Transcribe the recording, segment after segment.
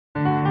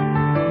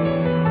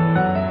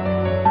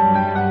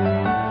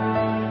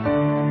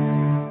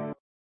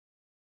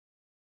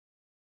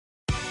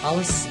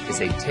Lexus-Hollis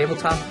is a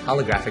tabletop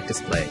holographic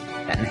display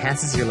that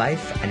enhances your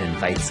life and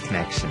invites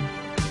connection.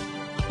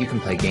 You can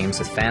play games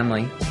with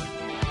family,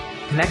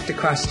 connect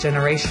across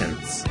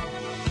generations,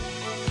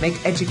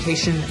 make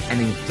education an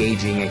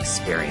engaging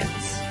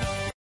experience.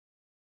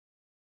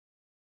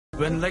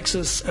 When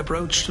Lexus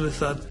approached with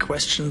that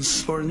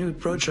questions for a new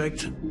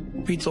project,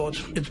 we thought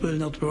it will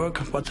not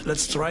work, but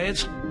let's try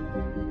it.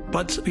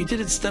 But we did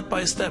it step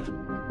by step.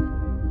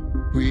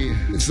 We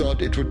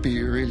thought it would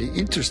be really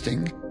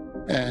interesting,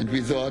 and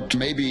we thought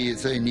maybe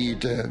they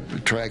need a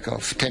track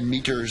of 10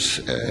 meters,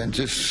 and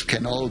this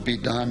can all be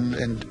done,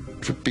 and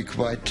it would be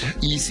quite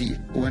easy.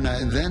 When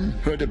I then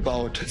heard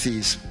about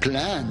these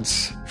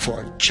plans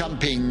for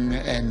jumping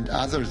and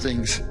other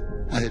things,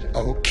 I said,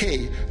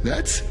 okay,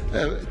 that's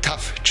a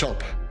tough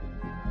job.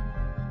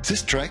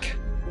 This track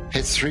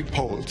has 3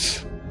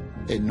 poles.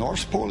 A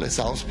North Pole, a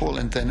South Pole,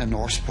 and then a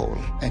North Pole.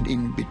 And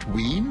in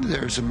between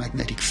there's a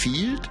magnetic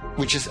field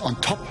which is on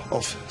top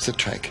of the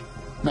track.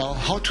 Now,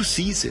 how to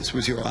see this?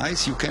 With your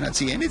eyes you cannot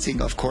see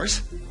anything, of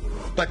course,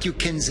 but you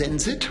can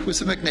sense it with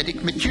the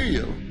magnetic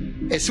material.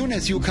 As soon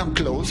as you come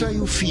closer,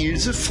 you feel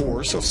the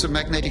force of the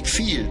magnetic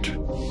field.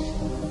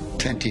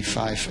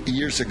 25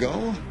 years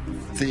ago,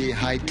 the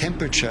high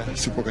temperature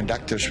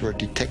superconductors were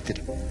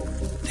detected.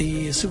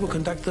 The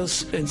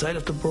superconductors inside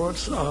of the board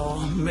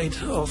are made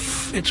of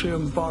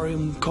yttrium,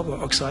 barium, copper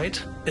oxide.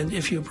 And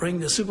if you bring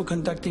the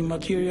superconducting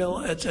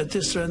material at a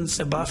distance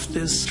above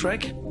this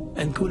track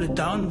and cool it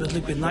down with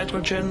liquid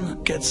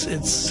nitrogen, gets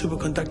its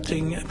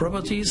superconducting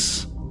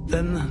properties,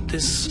 then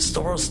this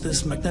stores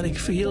this magnetic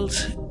field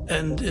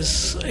and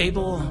is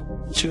able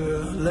to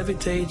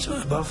levitate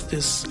above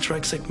this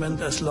track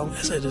segment as long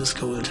as it is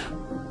cooled.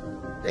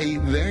 A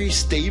very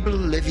stable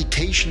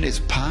levitation is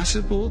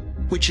possible,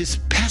 which is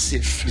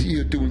passive.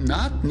 You do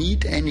not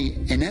need any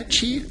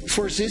energy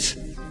for this.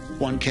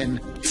 One can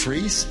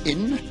freeze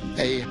in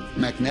a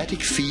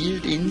magnetic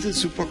field in the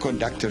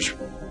superconductors.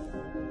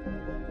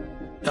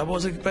 There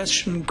was a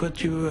question,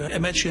 could you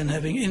imagine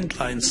having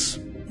inclines?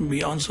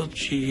 We answered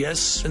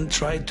yes and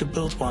tried to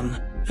build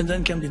one. And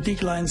then came the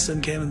declines,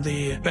 then came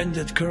the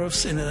bended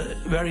curves in a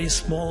very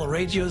small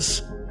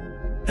radius.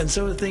 And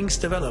so things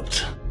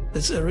developed.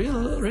 It's a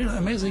real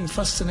amazing,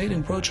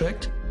 fascinating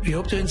project. We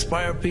hope to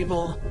inspire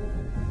people.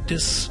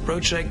 This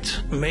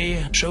project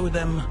may show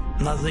them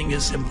nothing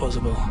is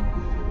impossible.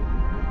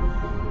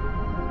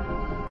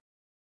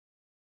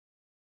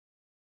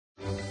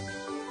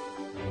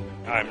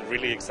 I'm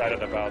really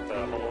excited about the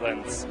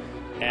Hololens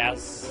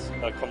as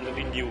a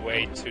completely new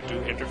way to do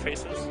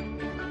interfaces.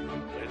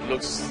 It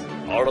looks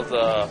out of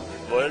the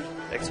world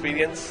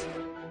experience.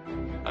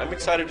 I'm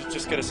excited to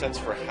just get a sense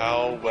for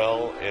how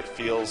well it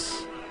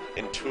feels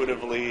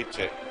intuitively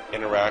to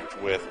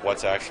interact with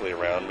what's actually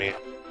around me.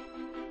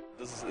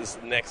 This is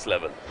next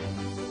level.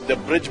 The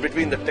bridge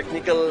between the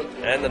technical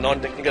and the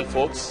non-technical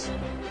folks,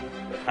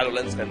 the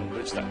Hololens can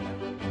bridge that.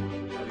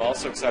 I'm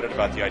also excited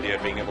about the idea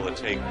of being able to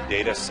take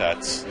data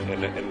sets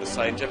in the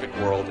scientific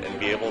world and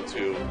be able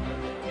to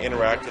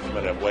interact with them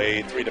in a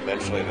way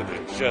three-dimensionally that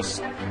there's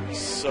just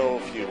so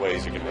few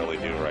ways you can really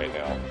do right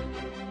now.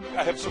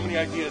 I have so many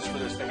ideas for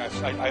this thing.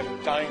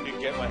 I'm dying to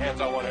get my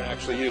hands on one and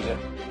actually use it.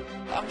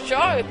 I'm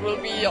sure it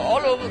will be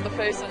all over the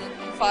place in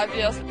 5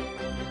 years.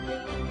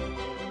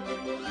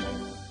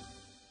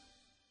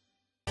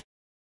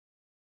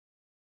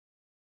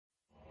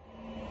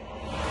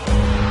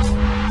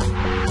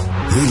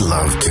 We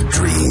love to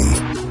dream.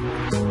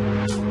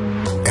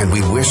 And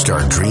we wished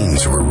our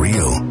dreams were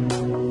real.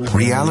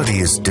 Reality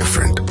is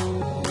different.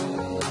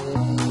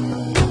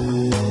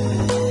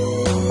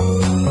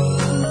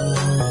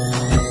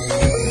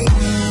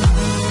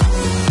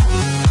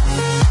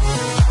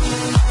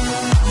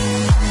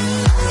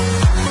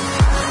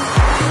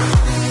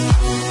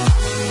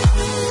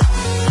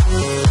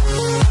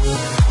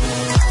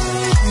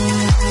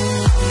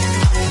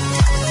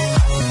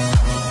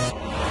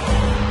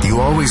 You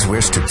always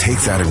wish to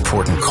take that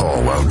important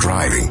call while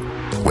driving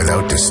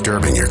without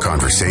disturbing your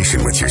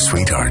conversation with your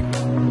sweetheart.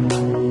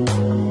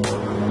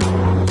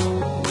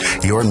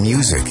 Your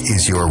music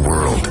is your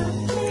world.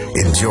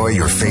 Enjoy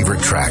your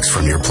favorite tracks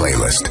from your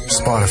playlist,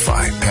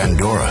 Spotify,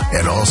 Pandora,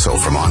 and also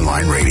from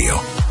online radio.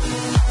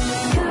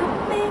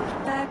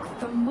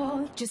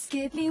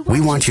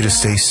 We want you to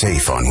stay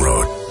safe on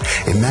road.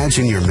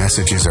 Imagine your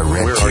messages are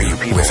read to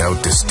you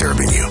without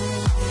disturbing you.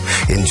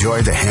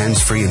 Enjoy the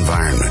hands-free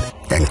environment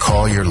and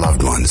call your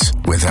loved ones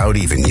without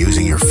even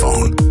using your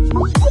phone.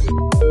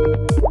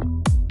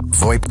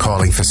 VoIP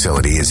calling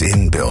facility is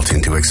inbuilt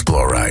into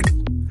Exploride.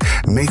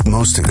 Make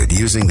most of it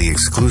using the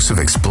exclusive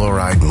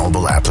Exploride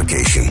mobile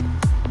application.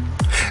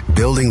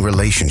 Building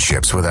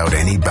relationships without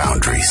any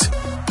boundaries.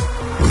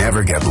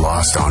 Never get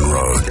lost on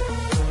road.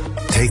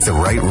 Take the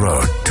right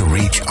road to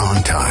reach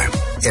on time,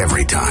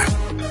 every time.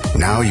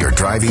 Now your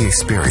driving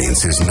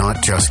experience is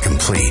not just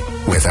complete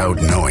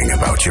without knowing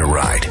about your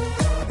ride.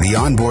 The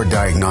Onboard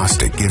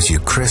diagnostic gives you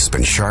crisp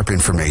and sharp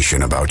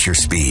information about your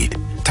speed,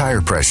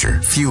 tire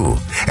pressure, fuel,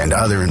 and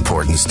other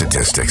important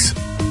statistics.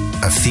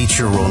 A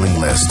feature rolling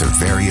list of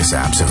various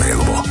apps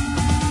available.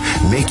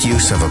 Make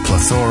use of a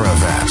plethora of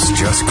apps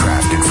just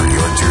crafted for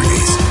your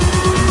journeys.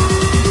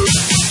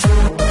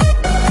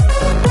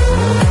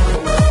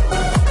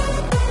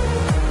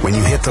 When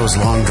you hit those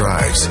long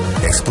drives,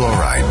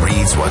 Exploride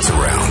reads what's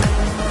around.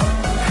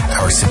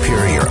 Our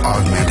superior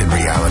augmented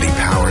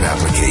reality-powered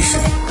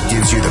application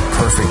gives you the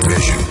perfect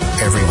vision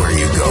everywhere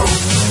you go.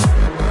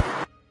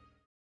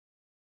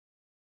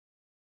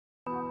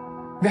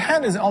 The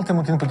hand is the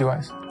ultimate input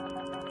device.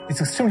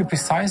 It's extremely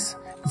precise,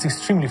 it's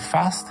extremely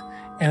fast,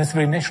 and it's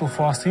very natural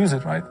for us to use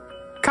it, right?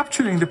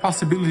 Capturing the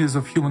possibilities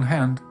of human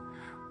hand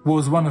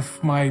was one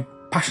of my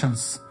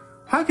passions.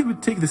 How can we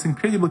take this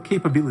incredible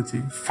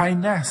capability,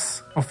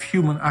 finesse of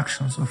human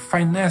actions, or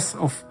finesse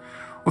of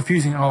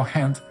using our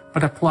hand,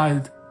 but apply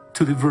it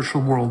to the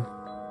virtual world?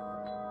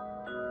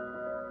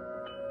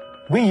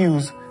 We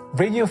use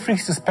radio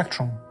frequency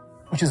spectrum,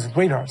 which is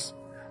radars,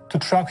 to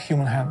track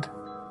human hand.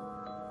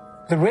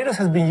 The radars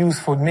has been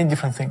used for many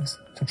different things,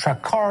 to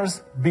track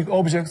cars, big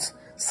objects,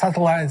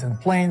 satellites and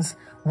planes.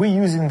 We're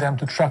using them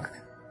to track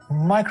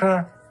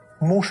micro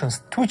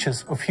motions,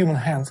 twitches of human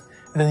hands,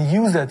 and then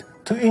use that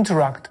to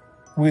interact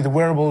with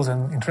wearables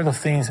and Internet of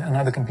Things and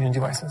other computing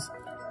devices.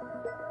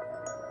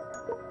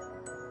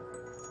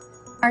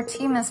 Our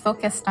team is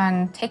focused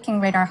on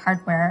taking radar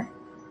hardware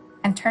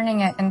and turning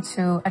it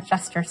into a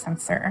gesture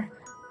sensor.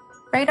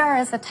 Radar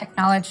is a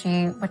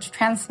technology which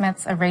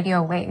transmits a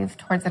radio wave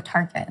towards a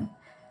target,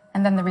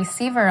 and then the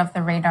receiver of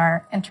the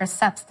radar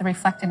intercepts the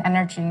reflected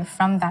energy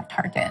from that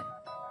target.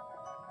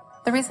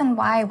 The reason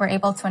why we're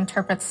able to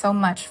interpret so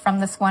much from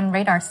this one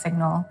radar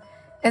signal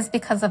is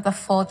because of the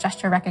full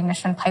gesture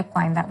recognition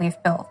pipeline that we've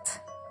built.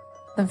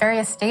 The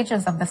various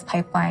stages of this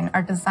pipeline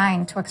are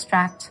designed to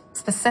extract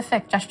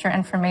specific gesture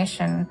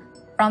information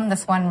from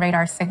this one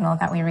radar signal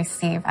that we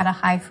receive at a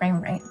high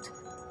frame rate.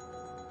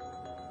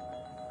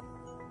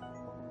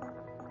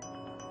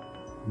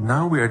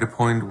 Now we're at a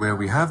point where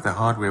we have the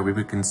hardware where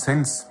we can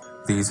sense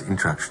these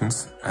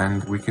interactions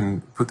and we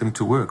can put them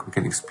to work. We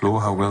can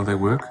explore how well they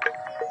work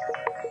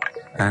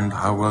and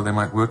how well they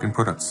might work in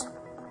products.